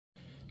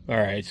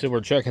Alright, so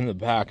we're checking the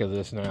back of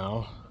this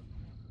now.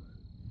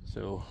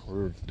 So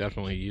we're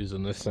definitely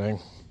using this thing.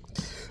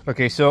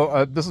 Okay,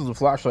 so this is a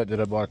flashlight that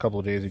I bought a couple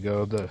of days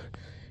ago. The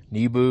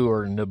nebo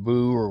or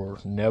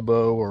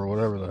nebo or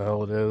whatever the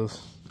hell it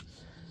is.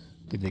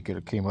 I think they could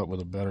have came up with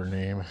a better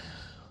name.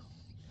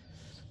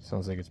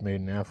 Sounds like it's made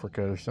in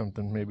Africa or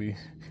something, maybe.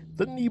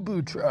 The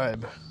Nebo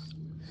tribe.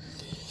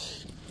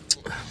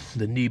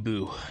 The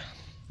Nebo.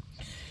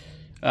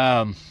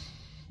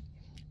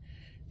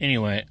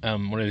 Anyway, what I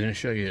was going to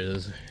show you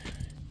is,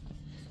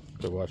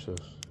 go watch this.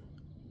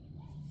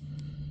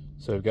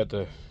 So I've got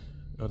the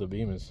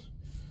beam is,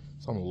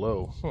 it's on the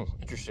low.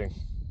 Interesting.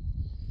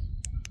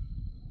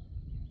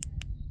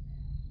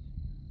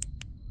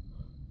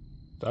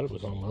 Thought it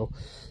was on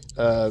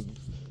low.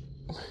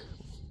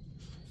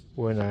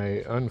 When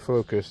I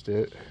unfocused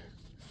it,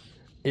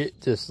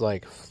 it just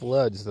like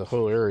floods the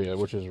whole area,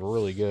 which is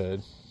really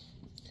good.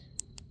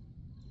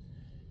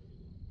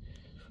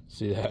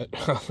 See that?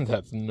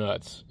 That's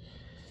nuts.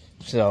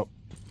 So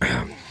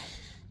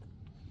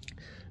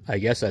I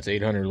guess that's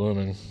 800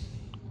 lumen.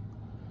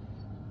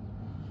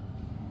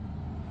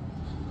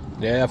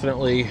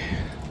 Definitely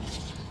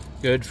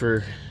good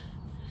for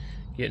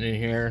getting in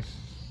here.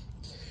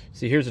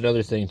 See, here's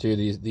another thing too.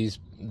 These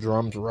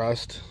drums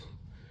rust,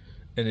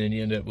 and then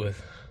you end up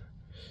with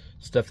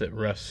stuff that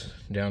rusts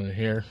down in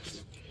here,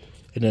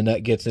 and then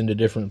that gets into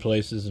different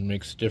places and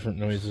makes different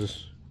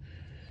noises.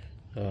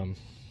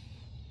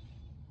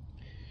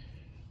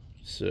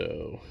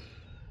 So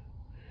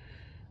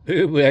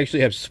we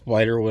actually have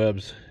spider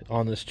webs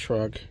on this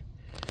truck.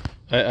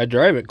 I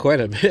drive it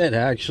quite a bit,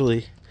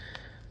 actually.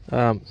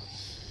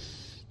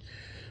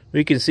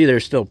 We can see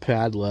there's still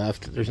pad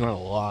left. There's not a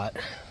lot.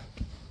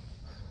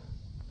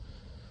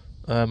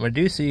 I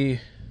do see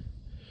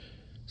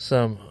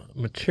some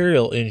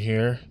material in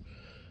here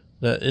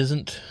that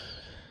isn't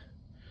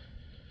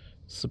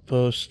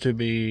supposed to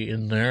be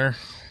in there,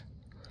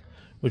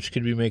 which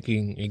could be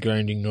making a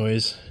grinding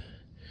noise.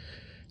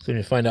 So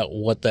to find out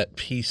what that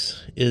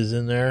piece is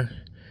in there.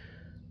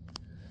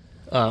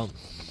 I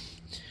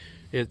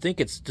think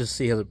it's to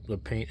see how the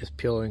paint is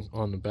peeling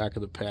on the back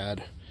of the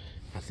pad.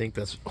 I think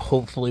that's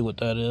hopefully what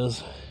that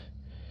is,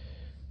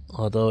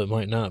 although it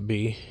might not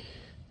be.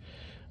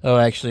 Oh,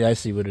 actually, I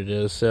see what it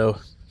is. So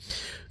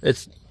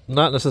it's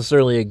not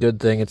necessarily a good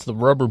thing. It's the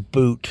rubber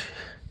boot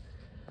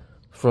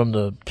from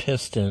the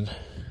piston.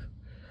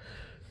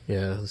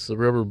 Yeah, it's the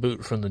rubber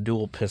boot from the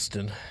dual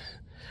piston.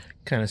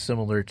 Kind of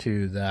similar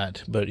to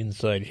that, but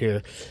inside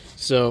here.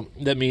 So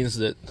that means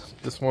that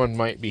this one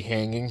might be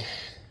hanging,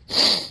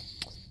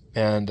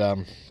 and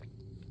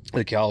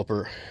the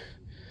caliper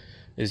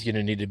is going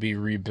to need to be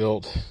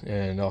rebuilt,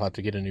 and I'll have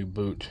to get a new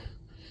boot,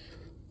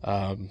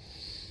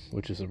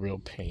 which is a real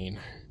pain.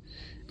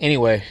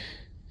 Anyway,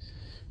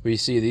 we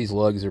see these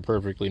lugs are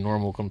perfectly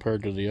normal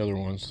compared to the other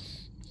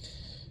ones.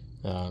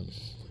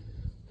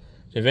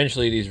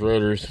 Eventually these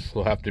rotors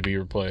will have to be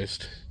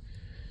replaced.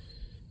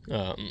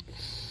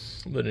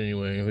 But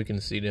anyway, we can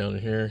see down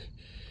here,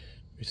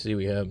 we see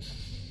we have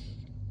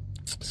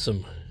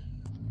some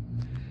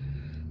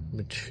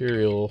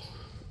material,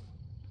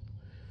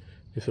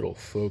 if it'll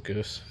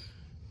focus.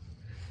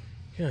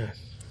 Yeah,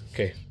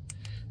 okay.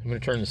 I'm going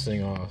to turn this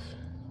thing off.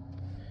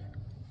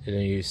 And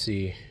then you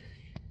see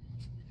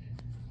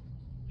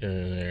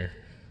in there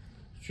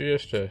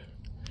just a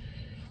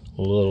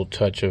little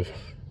touch of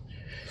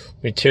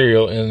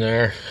material in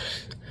there.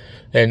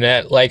 And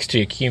that likes to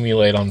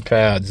accumulate on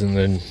pads, and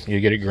then you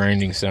get a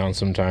grinding sound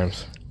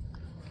sometimes.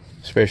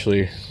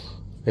 Especially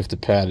if the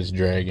pad is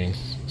dragging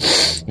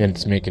and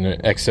it's making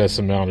an excess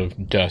amount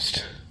of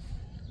dust.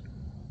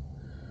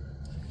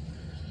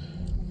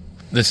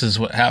 This is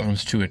what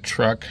happens to a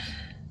truck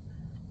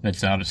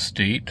that's out of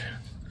state,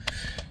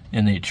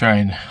 and they try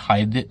and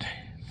hide it.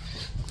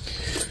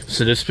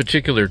 So this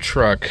particular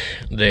truck,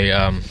 they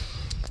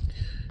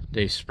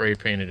spray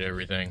painted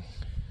everything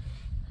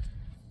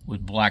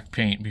with black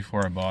paint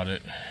before I bought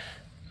it,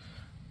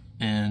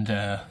 and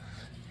here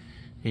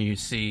you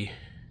see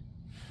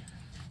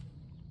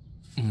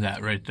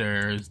that right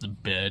there is the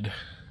bed,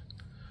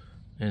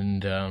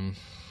 and there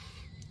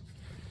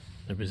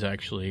was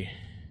actually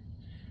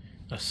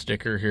a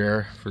sticker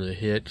here for the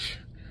hitch,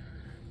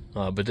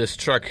 but this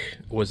truck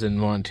was in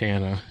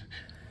Montana,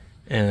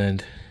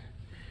 and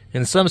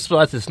in some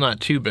spots it's not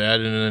too bad,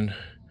 and in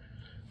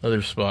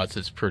other spots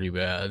it's pretty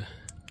bad.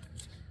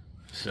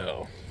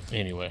 So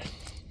anyway,